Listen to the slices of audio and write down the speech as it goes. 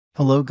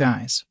Hello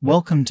guys,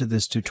 welcome to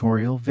this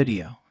tutorial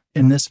video.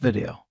 In this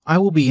video, I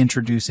will be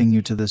introducing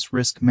you to this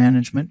risk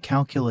management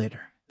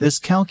calculator. This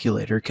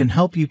calculator can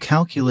help you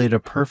calculate a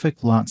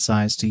perfect lot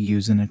size to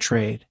use in a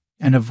trade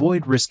and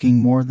avoid risking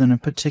more than a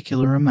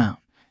particular amount.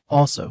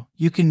 Also,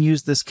 you can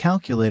use this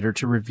calculator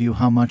to review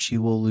how much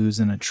you will lose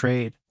in a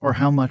trade or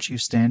how much you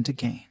stand to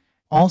gain.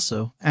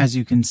 Also, as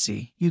you can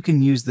see, you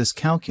can use this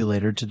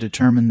calculator to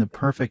determine the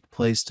perfect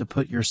place to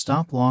put your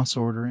stop loss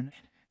order in it.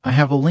 I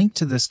have a link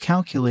to this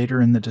calculator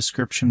in the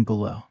description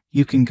below.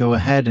 You can go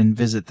ahead and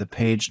visit the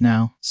page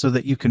now so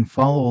that you can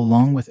follow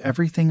along with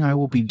everything I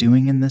will be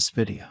doing in this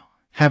video.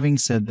 Having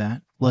said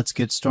that, let's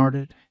get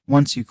started.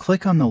 Once you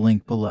click on the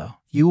link below,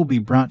 you will be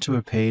brought to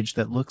a page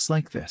that looks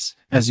like this.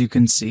 As you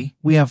can see,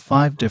 we have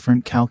 5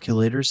 different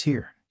calculators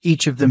here.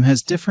 Each of them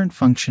has different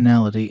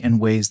functionality and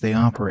ways they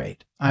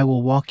operate. I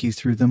will walk you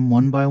through them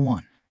one by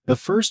one. The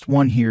first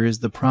one here is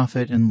the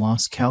profit and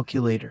loss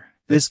calculator.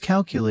 This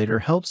calculator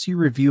helps you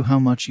review how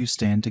much you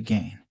stand to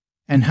gain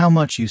and how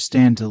much you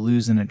stand to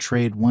lose in a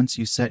trade once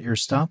you set your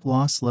stop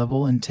loss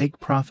level and take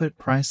profit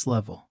price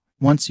level.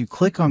 Once you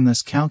click on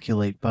this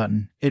calculate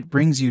button, it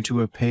brings you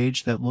to a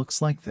page that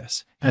looks like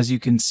this. As you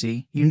can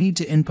see, you need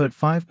to input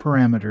 5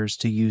 parameters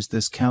to use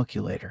this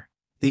calculator: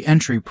 the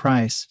entry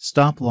price,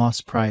 stop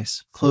loss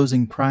price,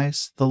 closing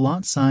price, the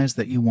lot size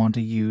that you want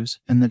to use,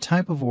 and the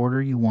type of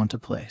order you want to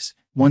place.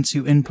 Once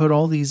you input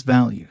all these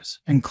values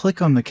and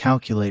click on the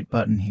calculate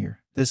button here,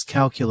 this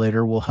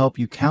calculator will help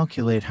you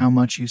calculate how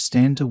much you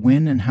stand to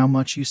win and how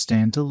much you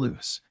stand to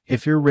lose.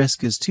 If your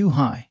risk is too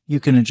high, you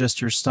can adjust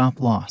your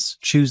stop loss,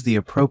 choose the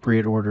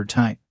appropriate order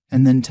type,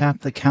 and then tap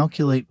the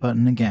calculate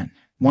button again.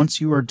 Once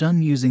you are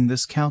done using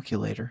this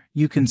calculator,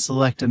 you can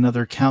select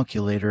another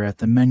calculator at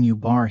the menu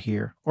bar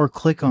here, or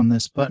click on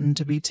this button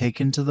to be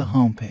taken to the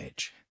home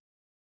page.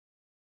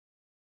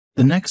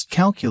 The next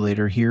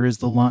calculator here is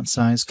the lot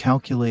size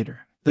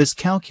calculator. This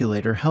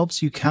calculator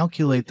helps you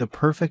calculate the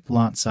perfect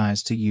lot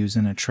size to use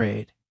in a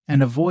trade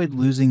and avoid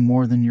losing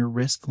more than your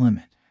risk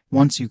limit.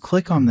 Once you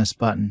click on this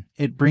button,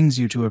 it brings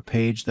you to a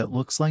page that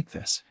looks like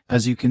this.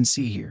 As you can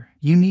see here,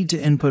 you need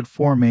to input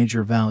 4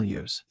 major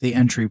values: the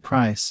entry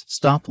price,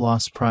 stop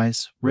loss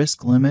price,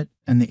 risk limit,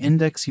 and the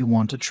index you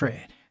want to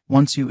trade.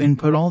 Once you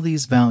input all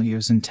these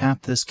values and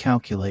tap this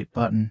calculate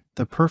button,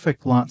 the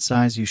perfect lot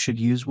size you should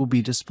use will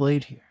be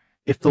displayed here.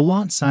 If the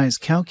lot size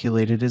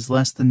calculated is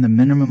less than the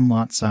minimum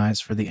lot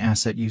size for the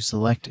asset you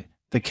selected,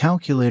 the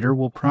calculator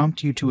will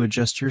prompt you to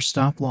adjust your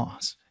stop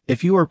loss.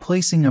 If you are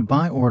placing a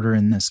buy order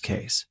in this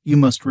case, you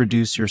must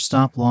reduce your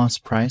stop loss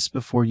price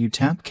before you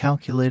tap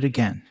calculate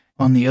again.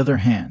 On the other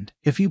hand,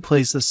 if you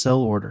place a sell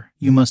order,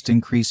 you must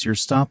increase your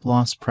stop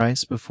loss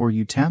price before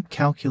you tap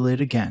calculate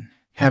again.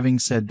 Having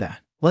said that,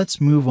 let's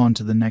move on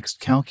to the next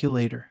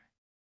calculator.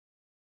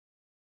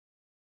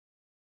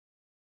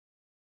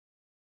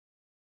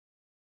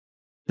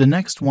 The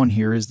next one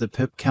here is the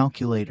pip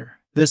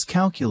calculator. This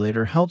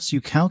calculator helps you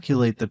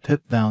calculate the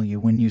pip value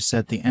when you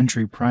set the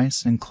entry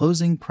price and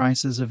closing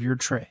prices of your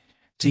trade.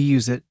 To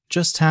use it,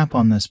 just tap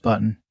on this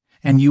button,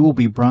 and you will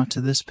be brought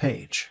to this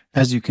page.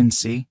 As you can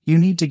see, you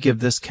need to give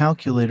this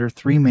calculator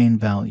 3 main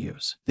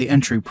values: the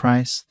entry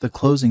price, the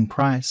closing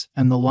price,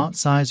 and the lot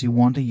size you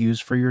want to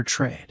use for your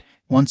trade.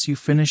 Once you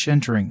finish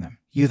entering them,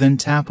 you then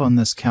tap on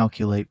this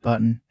calculate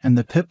button, and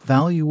the pip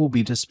value will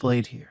be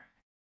displayed here.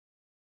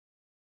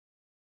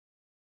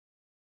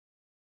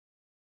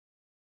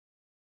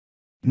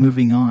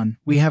 Moving on,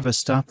 we have a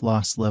stop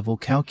loss level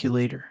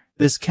calculator.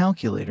 This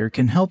calculator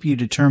can help you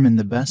determine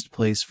the best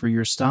place for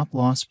your stop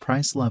loss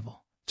price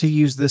level. To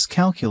use this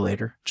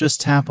calculator,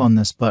 just tap on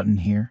this button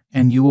here,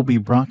 and you will be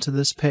brought to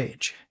this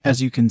page.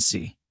 As you can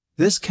see,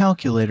 this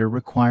calculator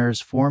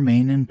requires 4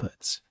 main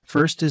inputs.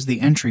 First is the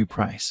entry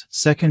price,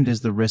 second is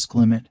the risk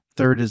limit,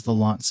 third is the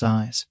lot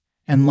size,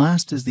 and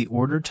last is the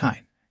order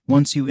type.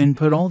 Once you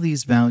input all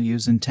these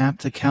values and tap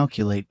the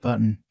calculate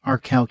button, our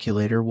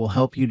calculator will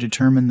help you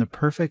determine the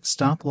perfect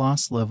stop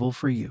loss level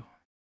for you.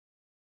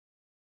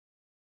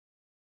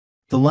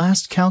 The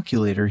last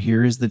calculator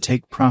here is the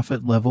take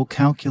profit level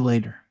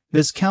calculator.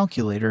 This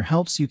calculator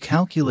helps you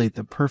calculate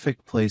the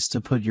perfect place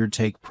to put your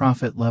take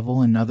profit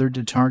level in order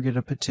to target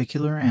a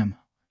particular ammo.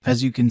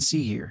 As you can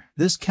see here,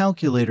 this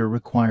calculator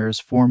requires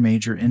 4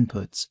 major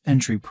inputs: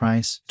 entry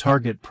price,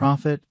 target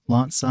profit,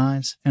 lot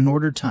size, and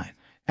order type.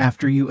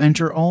 After you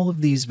enter all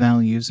of these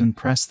values and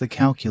press the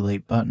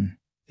calculate button,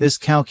 this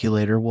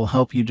calculator will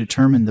help you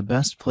determine the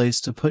best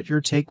place to put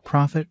your take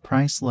profit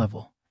price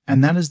level.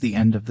 And that is the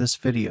end of this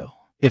video.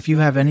 If you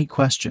have any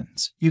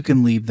questions, you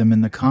can leave them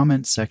in the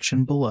comment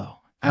section below.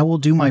 I will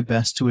do my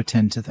best to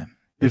attend to them.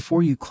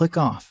 Before you click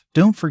off,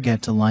 don't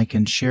forget to like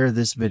and share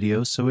this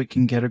video so it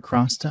can get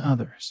across to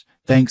others.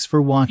 Thanks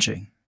for watching.